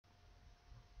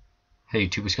Hey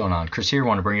YouTube, what's going on? Chris here. I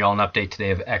want to bring you all an update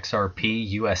today of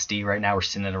XRP USD. Right now we're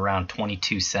sitting at around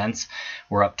 22 cents.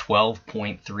 We're up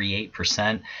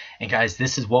 12.38%. And guys,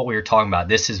 this is what we were talking about.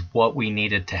 This is what we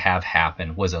needed to have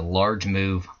happen, was a large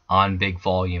move on big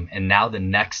volume. And now the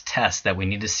next test that we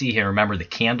need to see here, remember the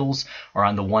candles are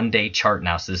on the 1-day chart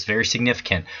now, so this is very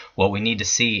significant. What we need to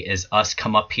see is us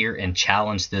come up here and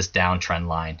challenge this downtrend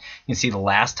line. You can see the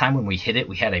last time when we hit it,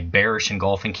 we had a bearish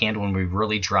engulfing candle and we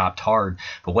really dropped hard.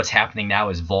 But what's happening now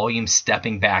is volume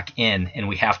stepping back in, and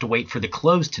we have to wait for the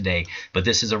close today. But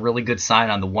this is a really good sign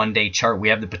on the 1-day chart. We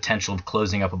have the potential of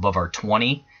closing up above our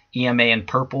 20 EMA in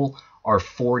purple, our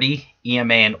 40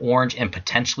 EMA in orange, and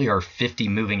potentially our 50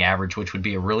 moving average, which would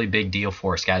be a really big deal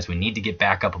for us, guys. We need to get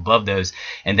back up above those,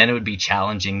 and then it would be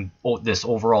challenging this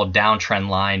overall downtrend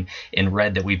line in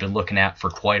red that we've been looking at for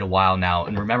quite a while now.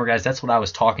 And remember, guys, that's what I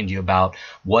was talking to you about,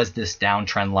 was this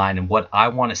downtrend line. And what I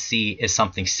want to see is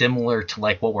something similar to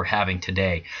like what we're having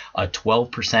today, a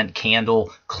 12%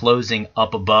 candle closing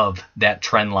up above that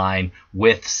trend line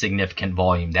with significant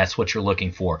volume. That's what you're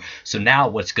looking for. So now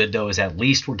what's good though is at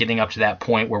least we're getting up to that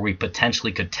point where we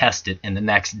potentially could test it in the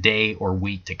next day or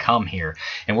week to come here.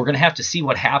 And we're going to have to see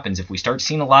what happens if we start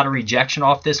seeing a lot of rejection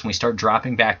off this and we start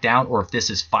dropping back down, or if this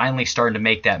is finally starting to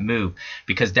make that move.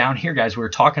 Because down here, guys, we were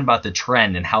talking about the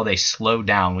trend and how they slow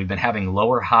down. We've been having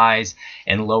lower highs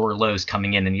and lower lows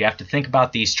coming in, and you have to think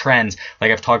about these trends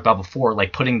like I've talked about before,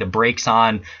 like putting the brakes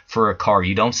on for a car.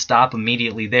 You don't stop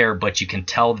immediately there, but you can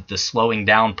tell that the slowing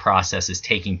down process is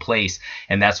taking place,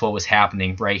 and that's what was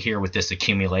happening right here with this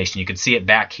accumulation. You can see it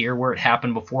back here where it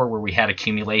happened before, where we had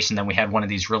accumulation, then we had one of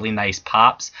these really nice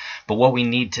pops. But what we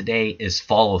need today is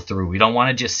follow through. We don't want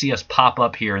to just see us pop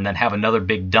up here and then have another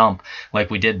big dump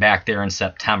like we did back there in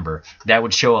September. That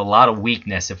would show a lot of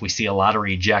weakness if we see a lot of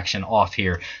rejection off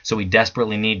here. So we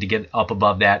desperately need to get up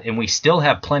above that, and we still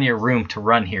have plenty of room to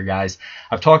run here, guys.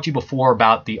 I've talked to you before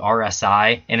about the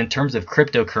RSI, and in terms of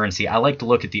cryptocurrency, I like to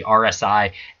look at the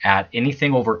RSI at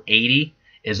anything over 80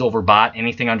 is overbought,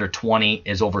 anything under 20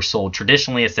 is oversold.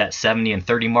 Traditionally, it's that 70 and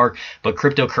 30 mark, but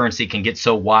cryptocurrency can get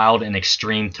so wild and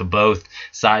extreme to both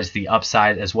sides, the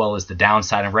upside as well as the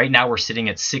downside. And right now, we're sitting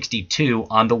at 62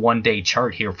 on the 1-day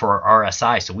chart here for our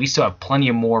RSI, so we still have plenty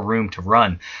of more room to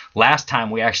run. Last time,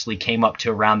 we actually came up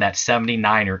to around that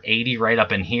 79 or 80 right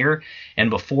up in here. And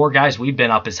before, guys, we've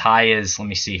been up as high as, let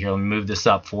me see here, let me move this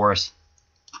up for us.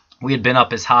 We had been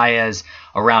up as high as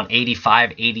around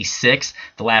 85, 86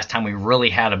 the last time we really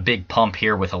had a big pump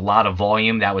here with a lot of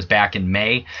volume. That was back in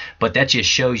May. But that just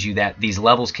shows you that these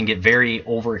levels can get very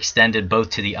overextended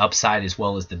both to the upside as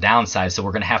well as the downside. So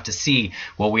we're going to have to see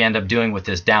what we end up doing with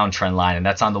this downtrend line, and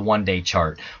that's on the 1-day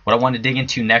chart. What I want to dig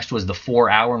into next was the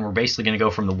 4-hour, and we're basically going to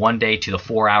go from the 1-day to the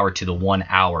 4-hour to the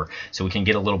 1-hour so we can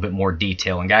get a little bit more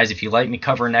detail. And guys, if you like me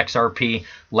covering XRP,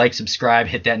 like, subscribe,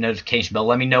 hit that notification bell.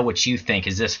 Let me know what you think.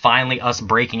 Is this finally us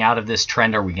breaking out of this trend?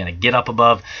 Are we going to get up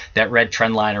above that red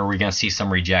trend line, or are we going to see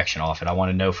some rejection off it? I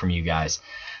want to know from you guys.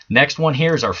 Next one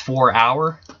here is our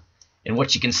 4-hour. And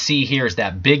what you can see here is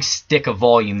that big stick of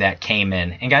volume that came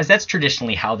in. And guys, that's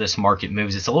traditionally how this market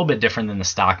moves. It's a little bit different than the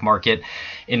stock market.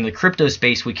 In the crypto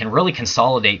space, we can really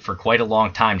consolidate for quite a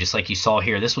long time, just like you saw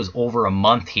here. This was over a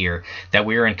month here that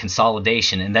we were in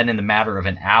consolidation. And then in the matter of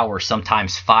an hour,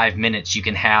 sometimes 5 minutes, you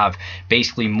can have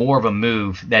basically more of a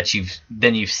move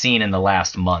than you've seen in the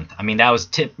last month. I mean, that was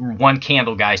one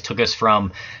candle, guys, took us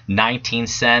from 19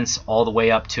 cents all the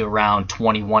way up to around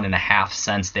 21.5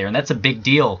 cents there. And that's a big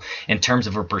deal in terms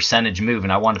of a percentage move.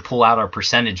 And I want to pull out our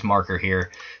percentage marker here.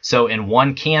 So in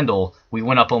one candle, we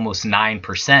went up almost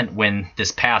 9%, when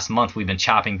this past month we've been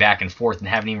chopping back and forth and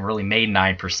haven't even really made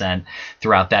 9%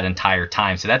 throughout that entire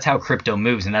time. So that's how crypto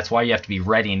moves, and that's why you have to be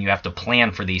ready and you have to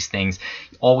plan for these things.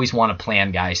 You always want to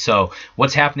plan, guys. So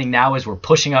what's happening now is we're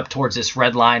pushing up towards this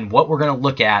red line. What we're going to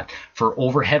look at for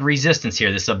overhead resistance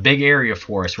here, this is a big area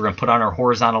for us. We're going to put on our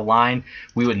horizontal line.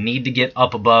 We would need to get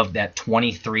up above that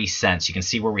 23 cents. You can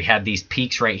see where we had these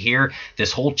peaks right here.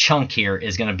 This whole chunk here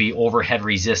is going to be overhead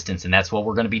resistance, and that's what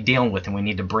we're going to be dealing with, and we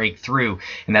need to break through.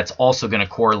 And that's also going to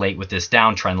correlate with this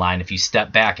downtrend line if you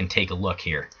step back and take a look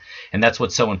here. And that's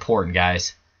what's so important,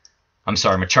 guys. I'm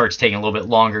sorry, my chart's taking a little bit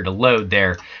longer to load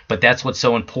there, but that's what's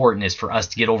so important, is for us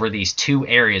to get over these two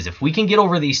areas. If we can get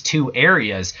over these two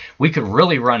areas, we could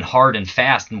really run hard and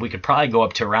fast, and we could probably go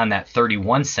up to around that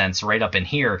 31 cents right up in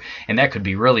here, and that could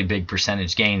be really big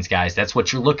percentage gains, guys. That's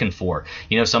what you're looking for.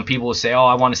 You know, some people will say, oh,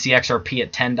 I want to see XRP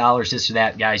at $10, this or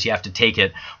that. Guys, you have to take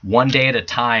it one day at a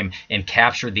time and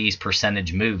capture these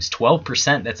percentage moves.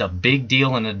 12%, that's a big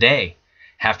deal in a day.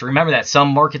 have to remember that some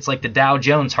markets like the Dow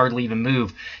Jones hardly even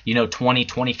move, 20,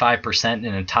 25% in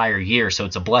an entire year. So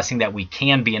it's a blessing that we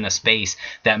can be in a space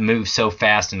that moves so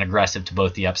fast and aggressive to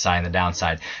both the upside and the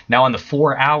downside. Now on the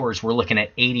 4 hours, we're looking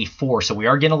at 84. So we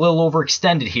are getting a little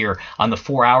overextended here on the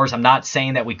 4 hours. I'm not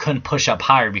saying that we couldn't push up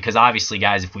higher, because obviously,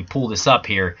 guys, if we pull this up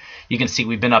here, you can see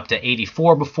we've been up to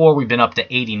 84 before, we've been up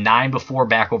to 89 before,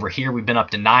 back over here we've been up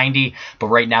to 90, but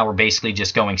right now we're basically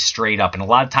just going straight up. And a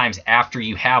lot of times after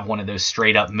you have one of those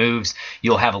straight up moves,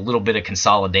 you'll have a little bit of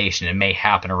consolidation. It may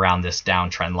happen around this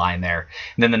downtrend line there.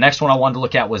 And then the next one I wanted to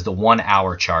look at was the 1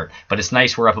 hour chart, but it's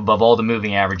nice we're up above all the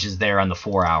moving averages there on the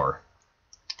 4 hour.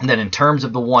 And then in terms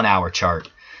of the 1 hour chart,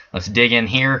 let's dig in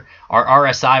here. Our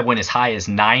RSI went as high as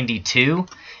 92.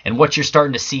 And what you're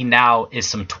starting to see now is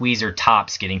some tweezer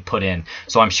tops getting put in.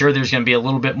 So I'm sure there's going to be a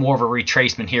little bit more of a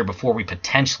retracement here before we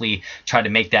potentially try to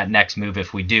make that next move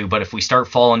if we do. But if we start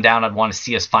falling down, I'd want to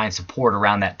see us find support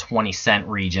around that 20-cent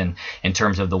region in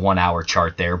terms of the 1 hour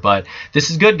chart there. But this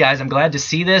is good, guys. I'm glad to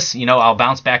see this. I'll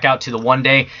bounce back out to the 1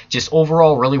 day. Just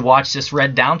overall, really watch this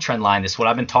red downtrend line. This is what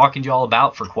I've been talking to you all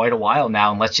about for quite a while now.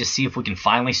 And let's just see if we can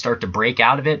finally start to break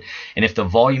out of it. And if the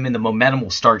volume and the momentum will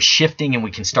start shifting and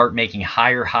we can start making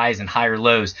higher highs and higher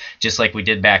lows, just like we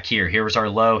did back here. Here was our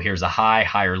low, here's a high,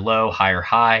 higher low, higher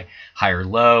high, higher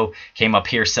low, came up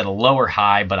here, set a lower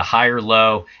high, but a higher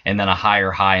low, and then a higher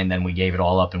high, and then we gave it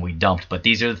all up and we dumped. But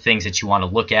these are the things that you want to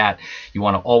look at. You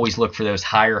want to always look for those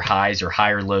higher highs or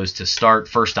higher lows to start,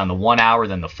 first on the 1 hour,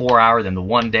 then the 4 hour, then the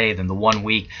 1 day, then the 1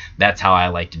 week. That's how I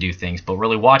like to do things. But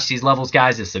really watch these levels,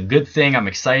 guys. It's a good thing. I'm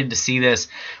excited to see this.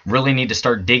 Really need to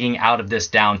start digging out of this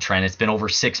downtrend. It's been over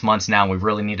 6 months now, and we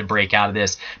really need to break out of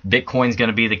this. Bitcoin's going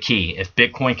to be the key. If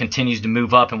Bitcoin continues to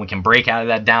move up and we can break out of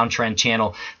that downtrend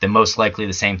channel, then most likely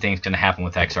the same thing's going to happen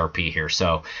with XRP here.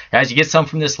 So, guys, you get something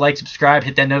from this, like, subscribe,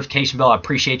 hit that notification bell. I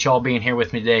appreciate you all being here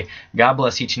with me today. God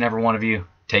bless each and every one of you.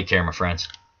 Take care, my friends.